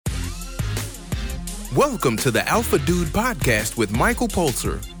Welcome to the Alpha Dude Podcast with Michael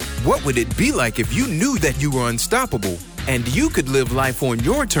Pulser. What would it be like if you knew that you were unstoppable and you could live life on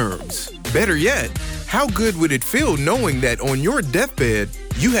your terms? Better yet, how good would it feel knowing that on your deathbed,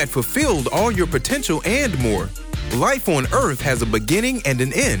 you had fulfilled all your potential and more? Life on Earth has a beginning and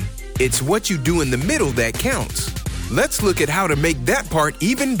an end. It's what you do in the middle that counts. Let's look at how to make that part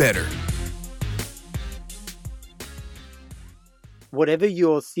even better. Whatever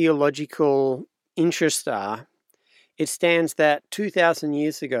your theological interests are, it stands that 2,000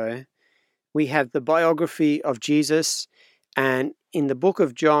 years ago, we have the biography of Jesus, and in the book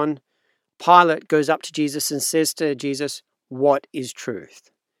of John, Pilate goes up to Jesus and says to Jesus, "What is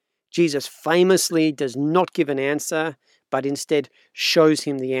truth?" Jesus famously does not give an answer, but instead shows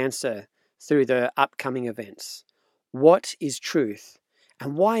him the answer through the upcoming events. What is truth?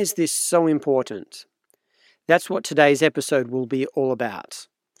 And why is this so important? That's what today's episode will be all about.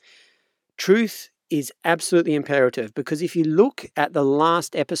 Truth is absolutely imperative because if you look at the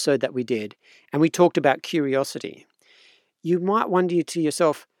last episode that we did and we talked about curiosity, you might wonder to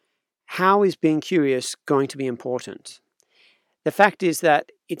yourself, how is being curious going to be important? The fact is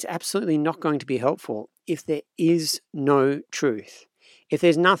that it's absolutely not going to be helpful if there is no truth. If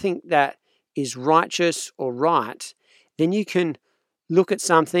there's nothing that is righteous or right, then you can look at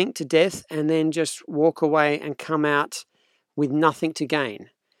something to death and then just walk away and come out with nothing to gain.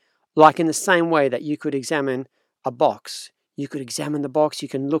 Like in the same way that you could examine a box. You could examine the box, you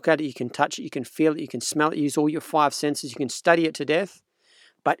can look at it, you can touch it, you can feel it, you can smell it, use all your five senses, you can study it to death.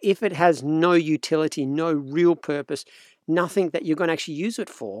 But if it has no utility, no real purpose, nothing that you're going to actually use it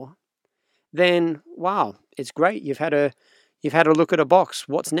for, then wow, it's great. You've had a look at a box.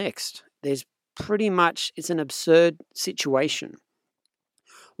 What's next? It's an absurd situation.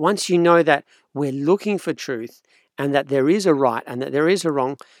 Once you know that we're looking for truth and that there is a right and that there is a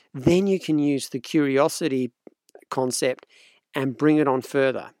wrong, then you can use the curiosity concept and bring it on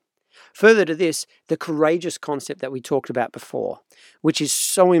further. Further to this, the courageous concept that we talked about before, which is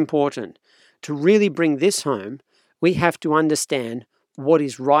so important. To really bring this home, we have to understand what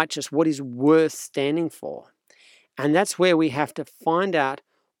is righteous, what is worth standing for. And that's where we have to find out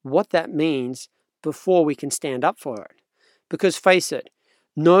what that means before we can stand up for it. Because face it,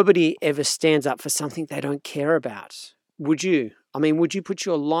 nobody ever stands up for something they don't care about. Would you? Would you put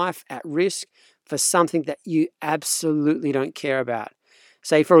your life at risk for something that you absolutely don't care about?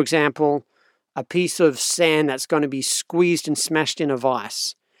 Say, for example, a piece of sand that's going to be squeezed and smashed in a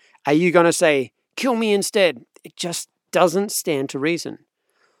vice. Are you going to say, "Kill me instead"? It just doesn't stand to reason.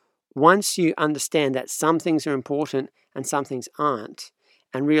 Once you understand that some things are important and some things aren't,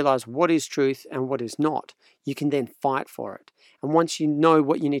 and realize what is truth and what is not, you can then fight for it. And once you know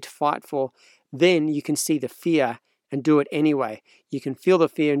what you need to fight for, then you can see the fear and do it anyway. You can feel the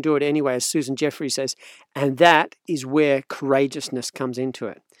fear and do it anyway, as Susan Jeffers says. And that is where courageousness comes into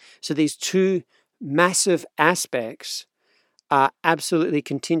it. So these two massive aspects are absolutely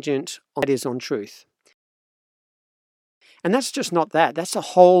contingent on what is on truth. And that's just not that. That's the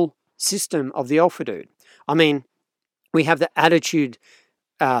whole system of the Alpha Dude. We have the attitude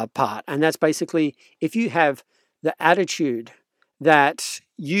part. And that's basically, if you have the attitude that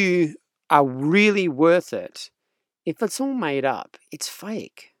you are really worth it, if it's all made up, it's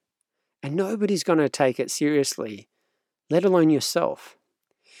fake. And nobody's going to take it seriously, let alone yourself.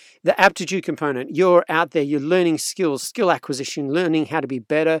 The aptitude component, you're out there, you're learning skills, skill acquisition, learning how to be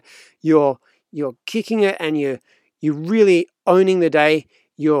better. You're kicking it and you're really owning the day.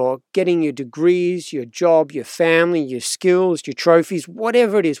 You're getting your degrees, your job, your family, your skills, your trophies,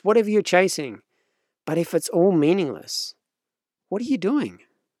 whatever it is, whatever you're chasing. But if it's all meaningless, what are you doing?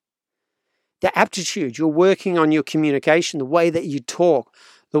 The aptitude, you're working on your communication, the way that you talk,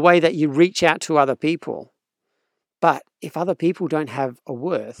 the way that you reach out to other people. But if other people don't have a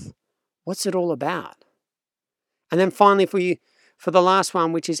worth, what's it all about? And then finally for the last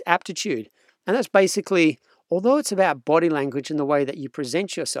one, which is aptitude. And that's basically, although it's about body language and the way that you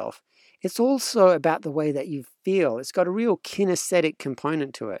present yourself, it's also about the way that you feel. It's got a real kinesthetic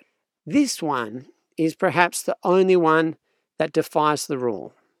component to it. This one is perhaps the only one that defies the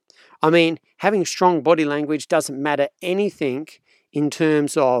rule. Having strong body language doesn't matter anything in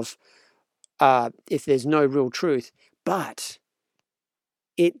terms of if there's no real truth, but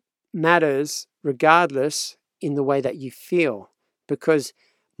it matters regardless in the way that you feel, because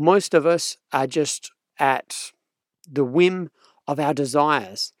most of us are just at the whim of our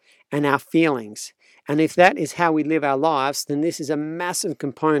desires and our feelings. And if that is how we live our lives, then this is a massive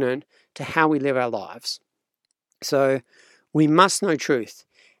component to how we live our lives. So we must know truth,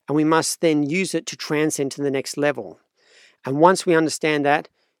 and we must then use it to transcend to the next level. And once we understand that,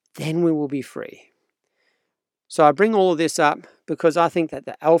 then we will be free. So I bring all of this up because I think that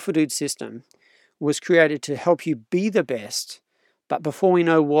the Alpha Dude system was created to help you be the best. But before we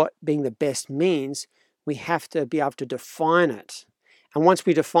know what being the best means, we have to be able to define it. And once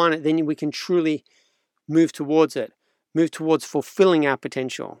we define it, then we can truly move towards it, move towards fulfilling our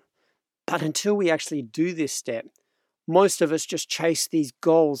potential. But until we actually do this step, most of us just chase these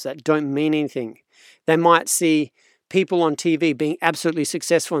goals that don't mean anything. They might see people on TV being absolutely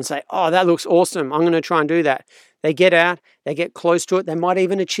successful and say, oh, that looks awesome. I'm going to try and do that. They get out, they get close to it, they might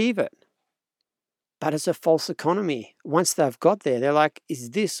even achieve it. But it's a false economy. Once they've got there, they're like,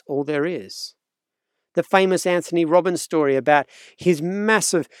 is this all there is? The famous Anthony Robbins story about his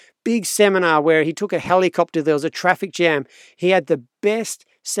massive, big seminar where he took a helicopter, there was a traffic jam. He had the best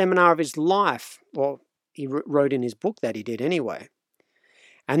seminar of his life. Well, he wrote in his book that he did anyway.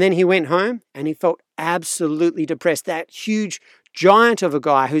 And then he went home and he felt absolutely depressed. That huge giant of a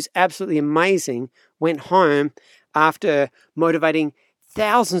guy who's absolutely amazing went home after motivating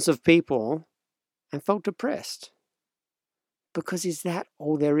thousands of people and felt depressed. Because is that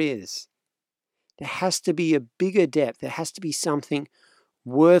all there is? There has to be a bigger depth. There has to be something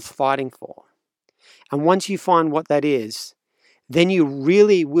worth fighting for. And once you find what that is, then you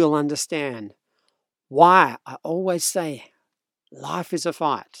really will understand why I always say life is a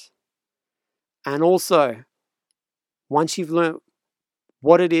fight. And also, once you've learned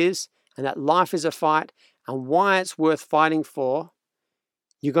what it is and that life is a fight and why it's worth fighting for,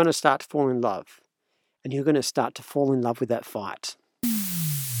 you're going to start to fall in love. And you're going to start to fall in love with that fight.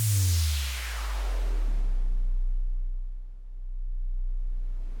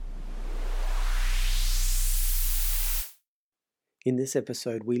 In this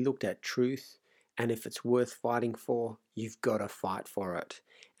episode, we looked at truth, and if it's worth fighting for, you've got to fight for it.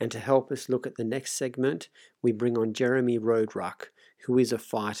 And to help us look at the next segment, we bring on Jeremy Roadruck, who is a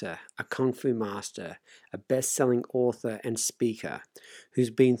fighter, a kung fu master, a best-selling author and speaker, who's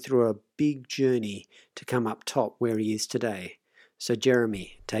been through a big journey to come up top where he is today. So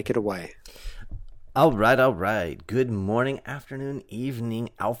Jeremy, take it away. All right. Good morning, afternoon, evening,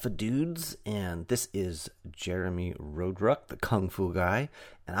 Alpha Dudes. And this is Jeremy Roadruck, the Kung Fu guy.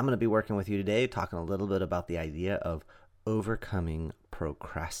 And I'm going to be working with you today, talking a little bit about the idea of overcoming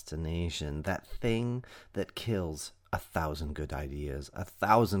procrastination, that thing that kills 1,000 good ideas,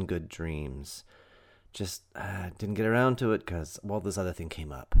 1,000 good dreams. Just didn't get around to it because, well, this other thing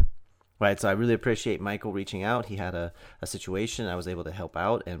came up. Right, so I really appreciate Michael reaching out. He had a situation I was able to help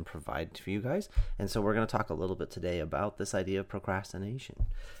out and provide for you guys. And so we're going to talk a little bit today about this idea of procrastination.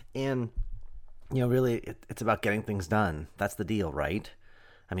 And, really, it's about getting things done. That's the deal, right?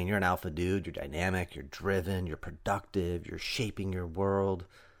 I mean, you're an alpha dude. You're dynamic. You're driven. You're productive. You're shaping your world.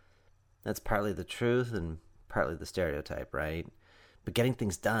 That's partly the truth and partly the stereotype, right? But getting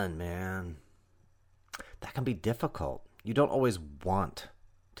things done, man, that can be difficult. You don't always want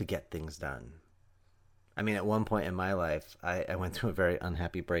to get things done. I mean, at one point in my life, I went through a very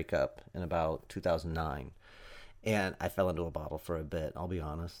unhappy breakup in about 2009, and I fell into a bottle for a bit, I'll be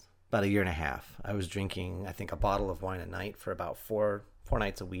honest. About a year and a half. I was drinking, I think, a bottle of wine a night for about four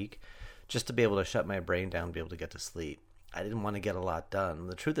nights a week, just to be able to shut my brain down, be able to get to sleep. I didn't want to get a lot done.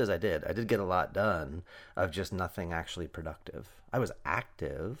 The truth is I did get a lot done of just nothing actually productive. I was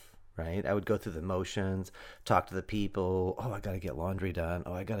active, right? I would go through the motions, talk to the people. Oh, I got to get laundry done.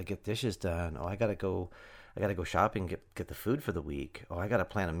 Oh, I got to get dishes done. Oh, I got to go shopping, get the food for the week. Oh, I got to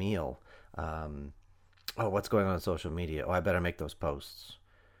plan a meal. Oh, what's going on social media? Oh, I better make those posts.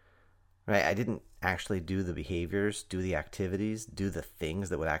 Right? I didn't actually do the behaviors, do the activities, do the things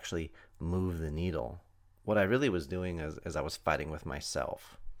that would actually move the needle. What I really was doing is I was fighting with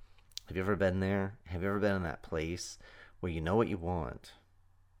myself. Have you ever been there? Have you ever been in that place where you know what you want,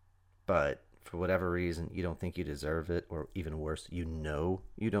 but for whatever reason, you don't think you deserve it, or even worse, you know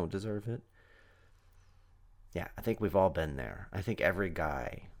you don't deserve it? Yeah, I think we've all been there. I think every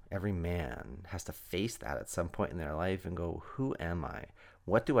guy, every man has to face that at some point in their life and go, who am I?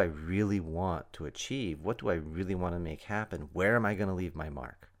 What do I really want to achieve? What do I really want to make happen? Where am I going to leave my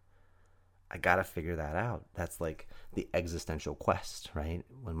mark? I got to figure that out. That's like the existential quest, right?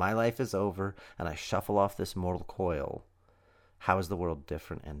 When my life is over and I shuffle off this mortal coil, how is the world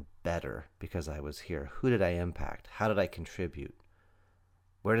different and better because I was here? Who did I impact? How did I contribute?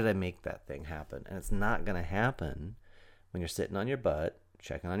 Where did I make that thing happen? And it's not going to happen when you're sitting on your butt,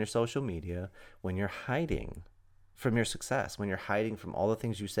 checking on your social media, when you're hiding from your success, when you're hiding from all the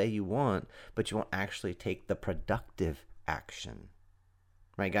things you say you want, but you won't actually take the productive action.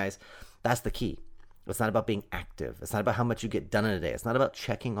 Right, guys? That's the key. It's not about being active. It's not about how much you get done in a day. It's not about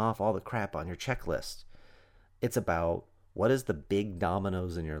checking off all the crap on your checklist. It's about what is the big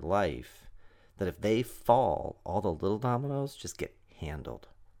dominoes in your life that if they fall, all the little dominoes just get handled.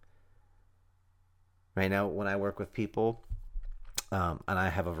 Right now, when I work with people, and I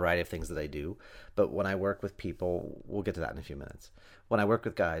have a variety of things that I do, but when I work with people, we'll get to that in a few minutes. When I work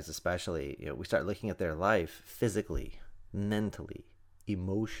with guys, especially, we start looking at their life physically, mentally,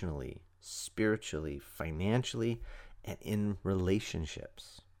 emotionally, spiritually, financially, and in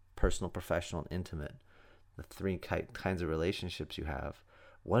relationships, personal, professional, and intimate. The three kinds of relationships you have.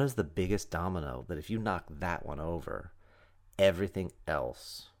 What is the biggest domino that if you knock that one over, everything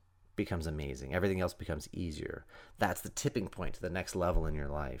else becomes amazing. Everything else becomes easier. That's the tipping point to the next level in your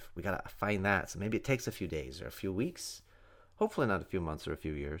life. We got to find that. So maybe it takes a few days or a few weeks. Hopefully not a few months or a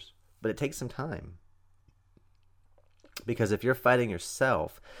few years, but it takes some time. Because if you're fighting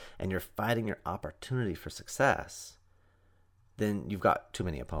yourself and you're fighting your opportunity for success, then you've got too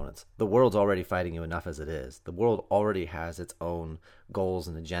many opponents. The world's already fighting you enough as it is. The world already has its own goals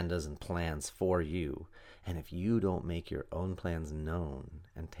and agendas and plans for you. And if you don't make your own plans known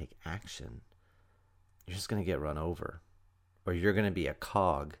and take action, you're just going to get run over. Or you're going to be a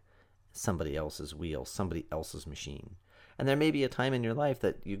cog in somebody else's wheel, somebody else's machine. And there may be a time in your life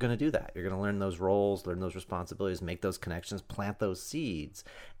that you're going to do that. You're going to learn those roles, learn those responsibilities, make those connections, plant those seeds.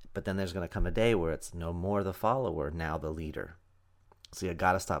 But then there's going to come a day where it's no more the follower, now the leader. So you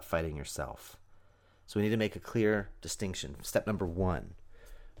got to stop fighting yourself. So we need to make a clear distinction. Step number 1.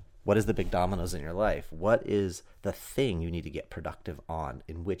 What is the big dominoes in your life? What is the thing you need to get productive on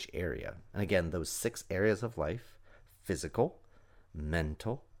in which area? And again, those 6 areas of life: physical,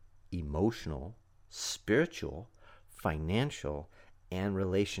 mental, emotional, spiritual, financial, and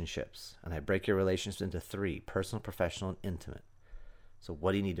relationships. And I break your relationships into 3: personal, professional, and intimate. So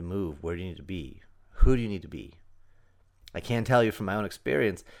what do you need to move? Where do you need to be? Who do you need to be? I can tell you from my own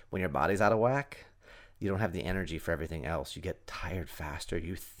experience, when your body's out of whack, you don't have the energy for everything else. You get tired faster.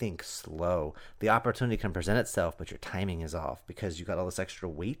 You think slow. The opportunity can present itself, but your timing is off because you got all this extra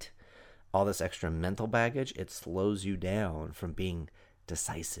weight, all this extra mental baggage. It slows you down from being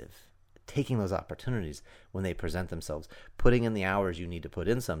decisive, taking those opportunities when they present themselves, putting in the hours you need to put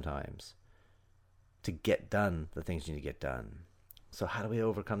in sometimes to get done the things you need to get done. So how do we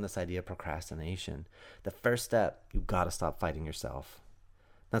overcome this idea of procrastination? The first step, you got to stop fighting yourself.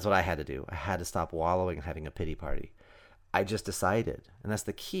 That's what I had to do. I had to stop wallowing and having a pity party. I just decided, and that's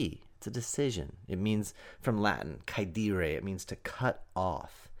the key. It's a decision. It means, from Latin, caedere. It means to cut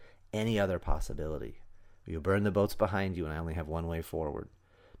off any other possibility. You burn the boats behind you, and I only have one way forward.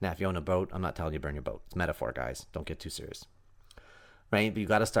 Now, if you own a boat, I'm not telling you to burn your boat. It's metaphor, guys. Don't get too serious. Right? But you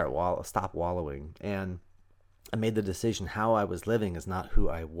got to stop wallowing. And I made the decision how I was living is not who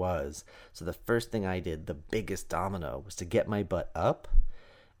I was. So the first thing I did, the biggest domino, was to get my butt up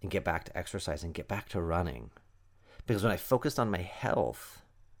and get back to exercising, get back to running. Because when I focused on my health,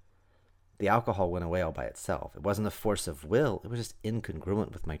 the alcohol went away all by itself. It wasn't a force of will. It was just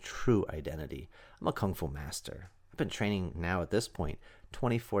incongruent with my true identity. I'm a Kung Fu master. I've been training now at this point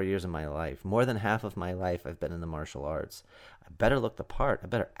 24 years of my life. More than half of my life I've been in the martial arts. I better look the part. I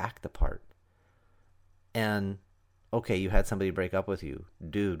better act the part. And, okay, you had somebody break up with you.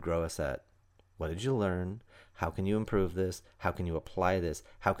 Dude, grow a set. What did you learn? How can you improve this? How can you apply this?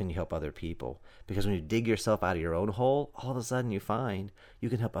 How can you help other people? Because when you dig yourself out of your own hole, all of a sudden you find you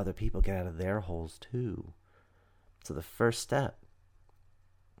can help other people get out of their holes too. So the first step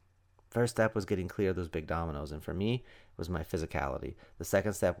was getting clear of those big dominoes. And for me, it was my physicality. The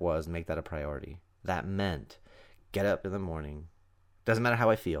second step was make that a priority. That meant get up in the morning. Doesn't matter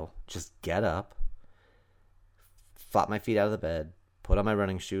how I feel. Just get up. Flop my feet out of the bed. Put on my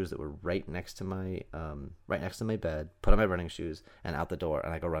running shoes that were right next to my bed. Put on my running shoes and out the door,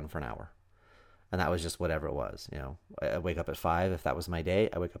 and I go run for an hour. And that was just whatever it was. I wake up at 5. If that was my day,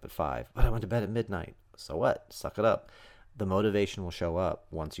 I wake up at 5. But I went to bed at midnight. So what? Suck it up. The motivation will show up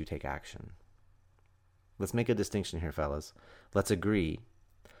once you take action. Let's make a distinction here, fellas. Let's agree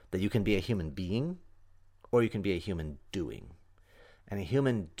that you can be a human being or you can be a human doing. And a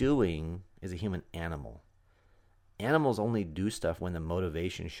human doing is a human animal. Animals only do stuff when the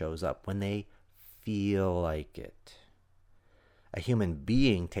motivation shows up, when they feel like it. A human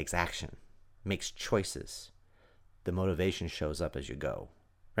being takes action, makes choices. The motivation shows up as you go,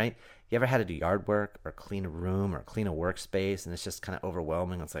 right? You ever had to do yard work or clean a room or clean a workspace and it's just kind of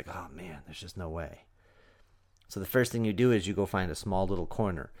overwhelming? It's like, oh man, there's just no way. So the first thing you do is you go find a small little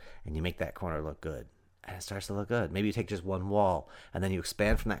corner and you make that corner look good. And it starts to look good. Maybe you take just one wall and then you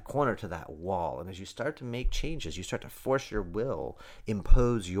expand from that corner to that wall. And as you start to make changes, you start to force your will,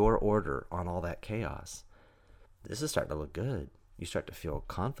 impose your order on all that chaos. This is starting to look good. You start to feel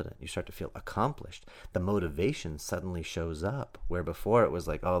confident. You start to feel accomplished. The motivation suddenly shows up, where before it was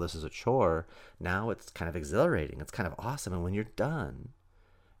like, oh, this is a chore. Now it's kind of exhilarating. It's kind of awesome. And when you're done,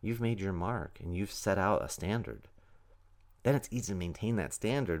 you've made your mark and you've set out a standard. Then it's easy to maintain that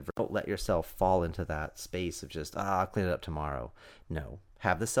standard. Don't let yourself fall into that space of just, I'll clean it up tomorrow. No,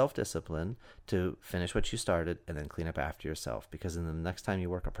 have the self-discipline to finish what you started and then clean up after yourself. Because in the next time you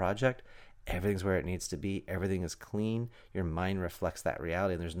work a project, everything's where it needs to be. Everything is clean. Your mind reflects that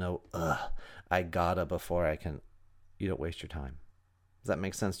reality. And there's no, I gotta before I can. You don't waste your time. Does that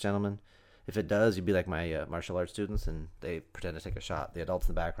make sense, gentlemen? If it does, you'd be like my martial arts students, and they pretend to take a shot. The adults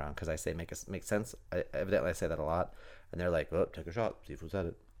in the background, because I say make sense. Evidently, I say that a lot. And they're like, oh, take a shot. See who's at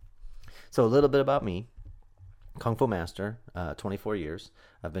it. So a little bit about me. Kung Fu Master, 24 years.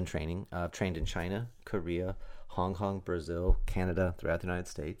 I've been training. I've trained in China, Korea, Hong Kong, Brazil, Canada, throughout the United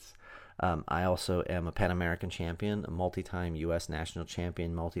States. I also am a Pan American champion, a multi-time U.S. national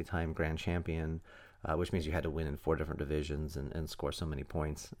champion, multi-time grand champion, which means you had to win in 4 different divisions and score so many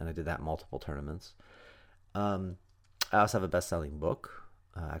points. And I did that multiple tournaments. I also have a best-selling book.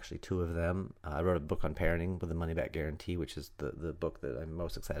 Actually 2 of them. I wrote a book on parenting with a money-back guarantee, which is the book that I'm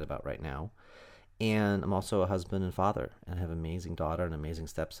most excited about right now. And I'm also a husband and father, and I have an amazing daughter and an amazing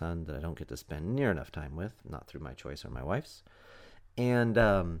stepson that I don't get to spend near enough time with, not through my choice or my wife's. And,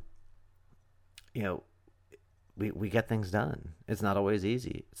 we get things done. It's not always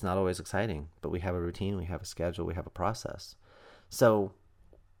easy. It's not always exciting, but we have a routine, we have a schedule, we have a process. So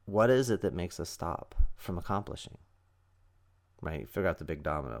what is it that makes us stop from accomplishing? Right? Figure out the big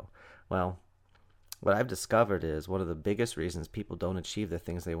domino. Well, what I've discovered is one of the biggest reasons people don't achieve the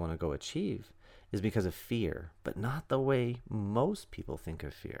things they want to go achieve is because of fear, but not the way most people think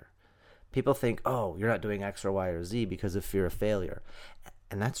of fear. People think, oh, you're not doing X or Y or Z because of fear of failure.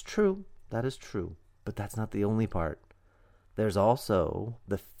 And that's true. That is true. But that's not the only part. There's also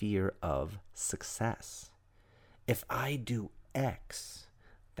the fear of success. If I do X,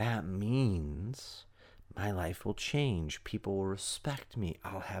 that means my life will change. People will respect me.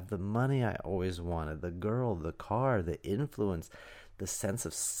 I'll have the money I always wanted, the girl, the car, the influence, the sense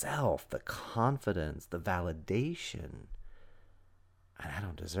of self, the confidence, the validation. And I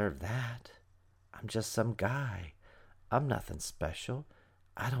don't deserve that. I'm just some guy. I'm nothing special.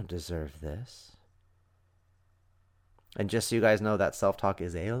 I don't deserve this. And just so you guys know, that self-talk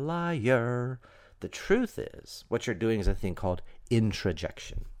is a liar. The truth is, what you're doing is a thing called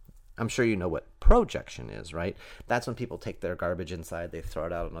introjection. I'm sure you know what projection is, right? That's when people take their garbage inside, they throw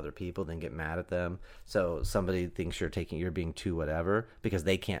it out on other people, then get mad at them. So somebody thinks you're being too whatever because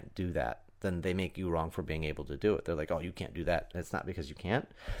they can't do that. Then they make you wrong for being able to do it. They're like, oh, you can't do that. And it's not because you can't.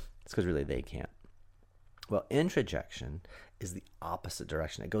 It's because really they can't. Well, introjection is the opposite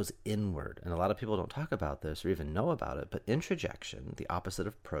direction. It goes inward. And a lot of people don't talk about this or even know about it. But introjection, the opposite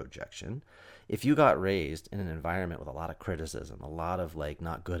of projection, if you got raised in an environment with a lot of criticism, a lot of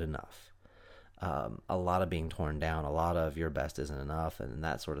not good enough, a lot of being torn down, a lot of your best isn't enough and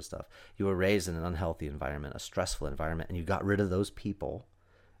that sort of stuff. You were raised in an unhealthy environment, a stressful environment, and you got rid of those people.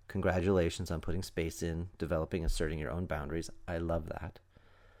 Congratulations on putting space in, developing, asserting your own boundaries. I love that.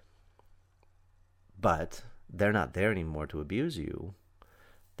 But they're not there anymore to abuse you.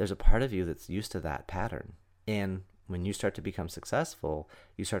 There's a part of you that's used to that pattern. And when you start to become successful,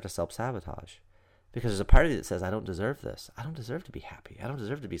 you start to self-sabotage. Because there's a part of you that says, I don't deserve this. I don't deserve to be happy. I don't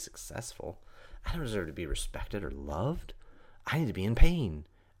deserve to be successful. I don't deserve to be respected or loved. I need to be in pain.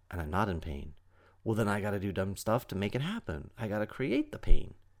 And I'm not in pain. Well, then I got to do dumb stuff to make it happen. I got to create the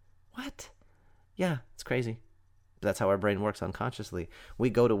pain. What? Yeah, it's crazy. That's how our brain works unconsciously.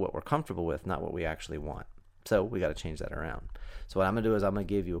 We go to what we're comfortable with, not what we actually want. So we got to change that around. So what I'm going to do is I'm going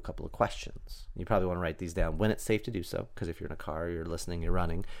to give you a couple of questions. You probably want to write these down when it's safe to do so, because if you're in a car, you're listening, you're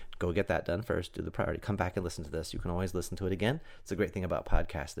running, go get that done first, do the priority, come back and listen to this. You can always listen to it again. It's a great thing about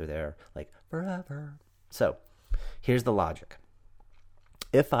podcasts. They're there forever. So here's the logic.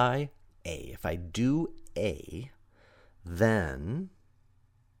 If I do A, then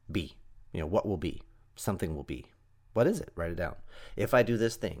B. What will be? Something will be. What is it? Write it down. If I do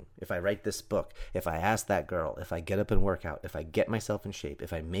this thing, if I write this book, if I ask that girl, if I get up and work out, if I get myself in shape,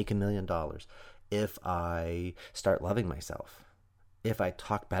 if I make $1 million, if I start loving myself, if I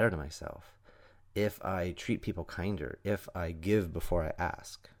talk better to myself, if I treat people kinder, if I give before I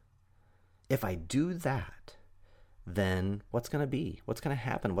ask, if I do that, then what's going to be? What's going to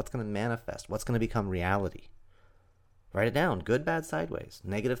happen? What's going to manifest? What's going to become reality? Write it down. Good, bad, sideways.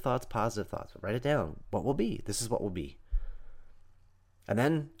 Negative thoughts, positive thoughts. Write it down. What will be? This is what will be. And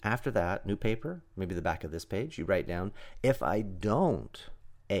then after that, new paper, maybe the back of this page, you write down, if I don't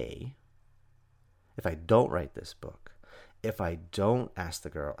write this book, if I don't ask the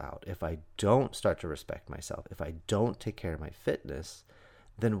girl out, if I don't start to respect myself, if I don't take care of my fitness,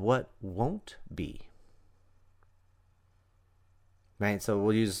 then what won't be? Right? So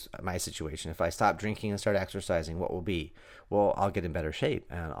we'll use my situation. If I stop drinking and start exercising, what will be? Well, I'll get in better shape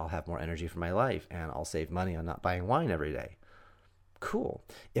and I'll have more energy for my life and I'll save money on not buying wine every day. Cool.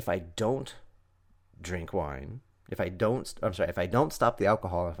 If I don't drink wine, if I don't stop the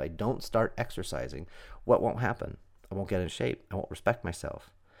alcohol, if I don't start exercising, what won't happen? I won't get in shape. I won't respect myself.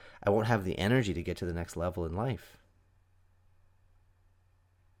 I won't have the energy to get to the next level in life.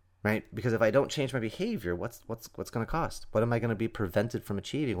 Right? Because if I don't change my behavior, what's going to cost? What am I going to be prevented from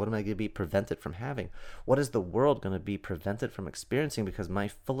achieving? What am I going to be prevented from having? What is the world going to be prevented from experiencing because my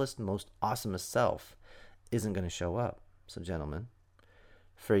fullest, most awesomest self isn't going to show up? So gentlemen,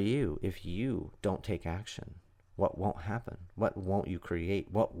 for you, if you don't take action, what won't happen? What won't you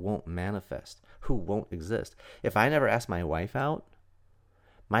create? What won't manifest? Who won't exist? If I never asked my wife out,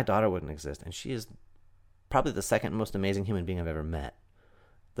 my daughter wouldn't exist. And she is probably the second most amazing human being I've ever met.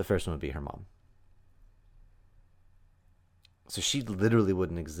 The first one would be her mom. So she literally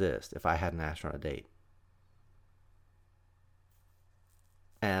wouldn't exist if I hadn't asked her on a date.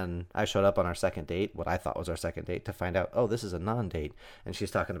 And I showed up on our second date, what I thought was our second date, to find out, oh, this is a non-date. And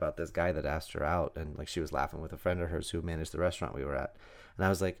she's talking about this guy that asked her out. And like she was laughing with a friend of hers who managed the restaurant we were at. And I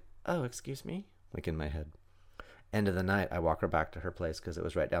was like, oh, excuse me? Like in my head. End of the night, I walk her back to her place because it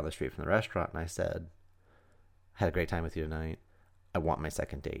was right down the street from the restaurant. And I said, I had a great time with you tonight. I want my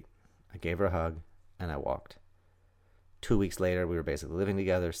second date. I gave her a hug and I walked. 2 weeks later, we were basically living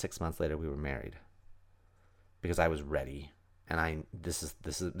together. 6 months later, we were married because I was ready. And this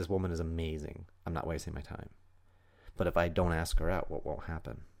woman is amazing. I'm not wasting my time. But if I don't ask her out, what won't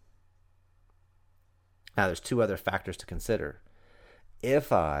happen? Now, there's two other factors to consider.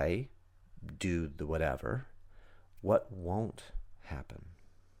 If I do the whatever, what won't happen?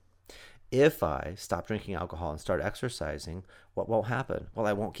 If I stop drinking alcohol and start exercising, what won't happen? Well,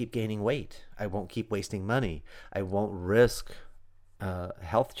 I won't keep gaining weight. I won't keep wasting money. I won't risk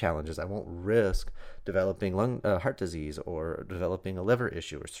health challenges. I won't risk developing heart disease or developing a liver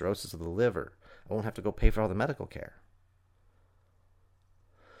issue or cirrhosis of the liver. I won't have to go pay for all the medical care.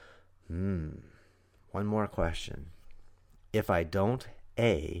 One more question. If I don't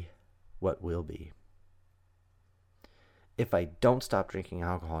A, what will be? If I don't stop drinking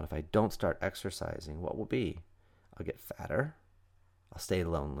alcohol and if I don't start exercising, what will be? I'll get fatter. I'll stay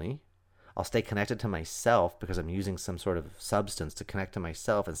lonely. I'll stay connected to myself because I'm using some sort of substance to connect to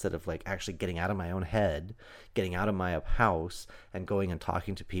myself instead of like actually getting out of my own head, getting out of my house and going and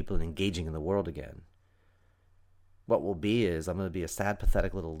talking to people and engaging in the world again. What will be is I'm going to be a sad,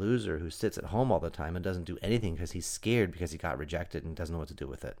 pathetic little loser who sits at home all the time and doesn't do anything because he's scared because he got rejected and doesn't know what to do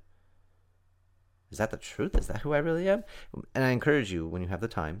with it. Is that the truth? Is that who I really am? And I encourage you, when you have the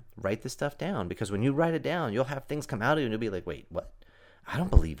time, write this stuff down. Because when you write it down, you'll have things come out of you and you'll be like, wait, what? I don't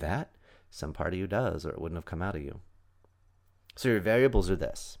believe that. Some part of you does, or it wouldn't have come out of you. So your variables are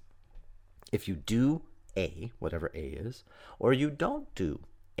this. If you do A, whatever A is, or you don't do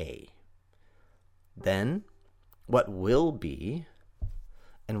A, then what will be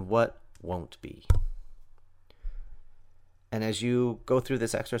and what won't be. And as you go through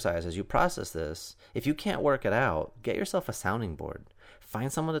this exercise, as you process this, if you can't work it out, get yourself a sounding board.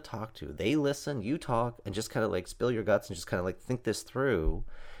 Find someone to talk to. They listen, you talk, and just kind of like spill your guts and just kind of like think this through.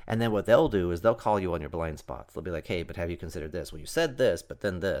 And then what they'll do is they'll call you on your blind spots. They'll be like, hey, but have you considered this? Well, you said this, but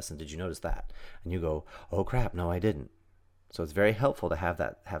then this, and did you notice that? And you go, oh crap, no, I didn't. So it's very helpful to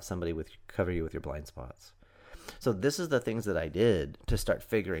have somebody cover you with your blind spots. So this is the things that I did to start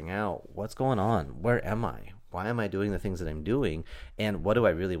figuring out what's going on. Where am I? Why am I doing the things that I'm doing? And what do I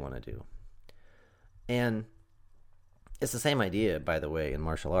really want to do? And it's the same idea, by the way, in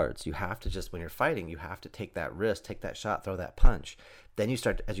martial arts. You have to just, when you're fighting, you have to take that risk, take that shot, throw that punch. Then you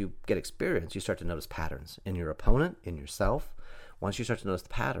start, as you get experience, you start to notice patterns in your opponent, in yourself. Once you start to notice the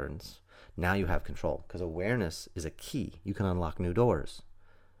patterns, now you have control. Because awareness is a key. You can unlock new doors.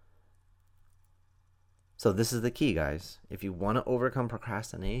 So this is the key, guys. If you want to overcome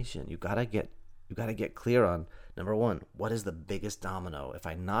procrastination, you gotta get clear on, number one, what is the biggest domino? If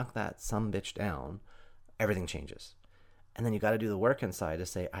I knock that sumbitch down, everything changes. And then you got to do the work inside to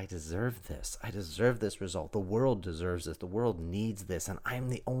say, I deserve this. I deserve this result. The world deserves this. The world needs this. And I'm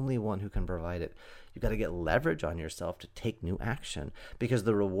the only one who can provide it. You got to get leverage on yourself to take new action because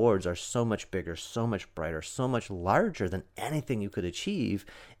the rewards are so much bigger, so much brighter, so much larger than anything you could achieve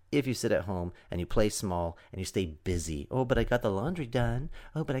if you sit at home and you play small and you stay busy. Oh, but I got the laundry done.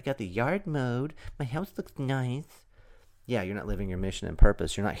 Oh, but I got the yard mowed. My house looks nice. Yeah, you're not living your mission and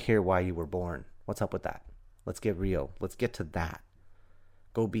purpose. You're not here why you were born. What's up with that? Let's get real. Let's get to that.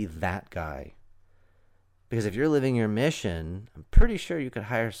 Go be that guy. Because if you're living your mission, I'm pretty sure you could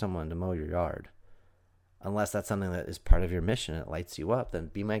hire someone to mow your yard. Unless that's something that is part of your mission, it lights you up,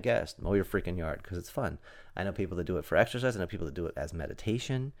 then be my guest. Mow your freaking yard because it's fun. I know people that do it for exercise. I know people that do it as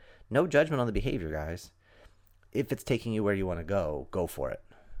meditation. No judgment on the behavior, guys. If it's taking you where you want to go for it.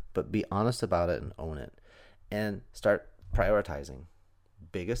 But be honest about it and own it. And start prioritizing.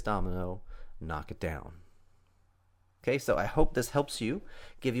 Biggest domino, knock it down. Okay, so I hope this helps you,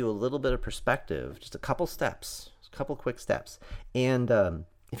 give you a little bit of perspective, just a couple quick steps. And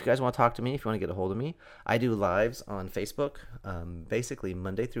if you guys want to talk to me, if you want to get a hold of me, I do lives on Facebook, basically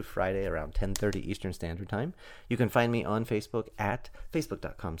Monday through Friday around 10:30 Eastern Standard Time. You can find me on Facebook at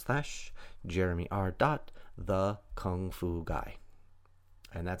facebook.com/jeremy.r.thekungfuguy.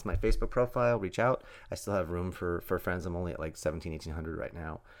 And that's my Facebook profile. Reach out. I still have room for friends. I'm only at like 1,800 right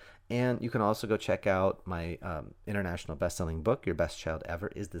now. And you can also go check out my international best-selling book, Your Best Child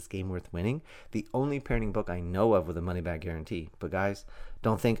Ever, Is This Game Worth Winning? The only parenting book I know of with a money-back guarantee. But guys,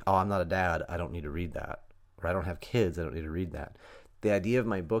 don't think, oh, I'm not a dad, I don't need to read that. Or I don't have kids, I don't need to read that. The idea of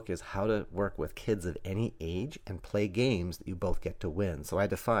my book is how to work with kids of any age and play games that you both get to win. So I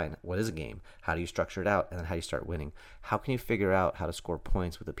define what is a game, how do you structure it out, and then how do you start winning. How can you figure out how to score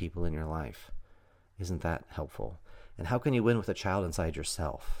points with the people in your life? Isn't that helpful? And how can you win with a child inside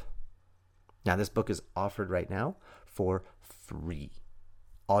yourself? Now, this book is offered right now for free.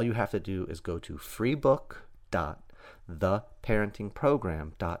 All you have to do is go to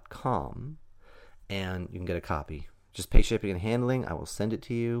freebook.theparentingprogram.com and you can get a copy. Just pay shipping and handling. I will send it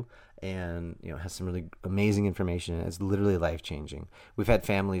to you, and it has some really amazing information. It's literally life-changing. We've had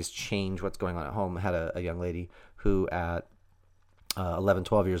families change what's going on at home. I had a young lady who at 11,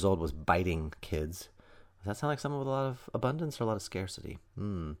 12 years old was biting kids. Does that sound like someone with a lot of abundance or a lot of scarcity?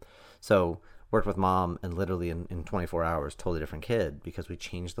 So worked with mom, and literally in 24 hours, totally different kid, because we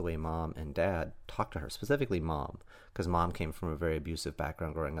changed the way mom and dad talked to her, specifically mom, because mom came from a very abusive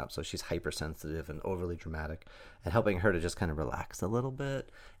background growing up, so she's hypersensitive and overly dramatic, and helping her to just kind of relax a little bit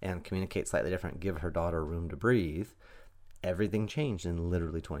and communicate slightly different, give her daughter room to breathe. Everything changed in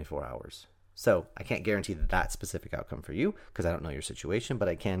literally 24 hours. So I can't guarantee that specific outcome for you because I don't know your situation, but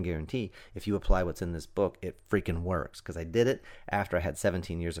I can guarantee if you apply what's in this book, it freaking works, because I did it after I had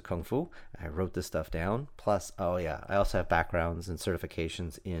 17 years of Kung Fu. I wrote this stuff down. Plus, I also have backgrounds and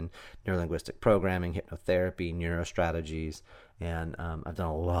certifications in neurolinguistic programming, hypnotherapy, neurostrategies, and I've done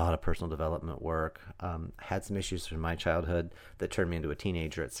a lot of personal development work. Had some issues from my childhood that turned me into a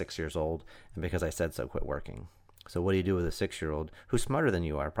teenager at 6 years old, and because I said so, quit working. So what do you do with a 6-year-old who's smarter than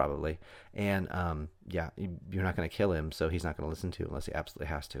you are, probably? And you're not going to kill him, so he's not going to listen to you unless he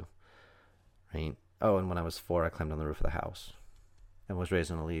absolutely has to, right? Oh, and when I was 4, I climbed on the roof of the house and was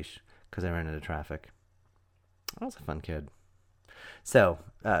raised on a leash because I ran into traffic. I was a fun kid. So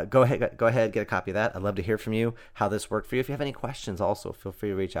go ahead, get a copy of that. I'd love to hear from you, how this worked for you. If you have any questions, also feel free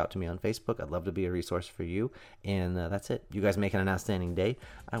to reach out to me on Facebook. I'd love to be a resource for you. And that's it. You guys making an outstanding day.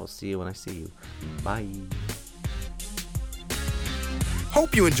 I will see you when I see you. Bye.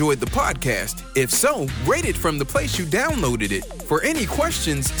 Hope you enjoyed the podcast. If so, rate it from the place you downloaded it. For any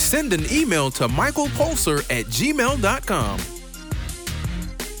questions, send an email to michaelpulser@gmail.com.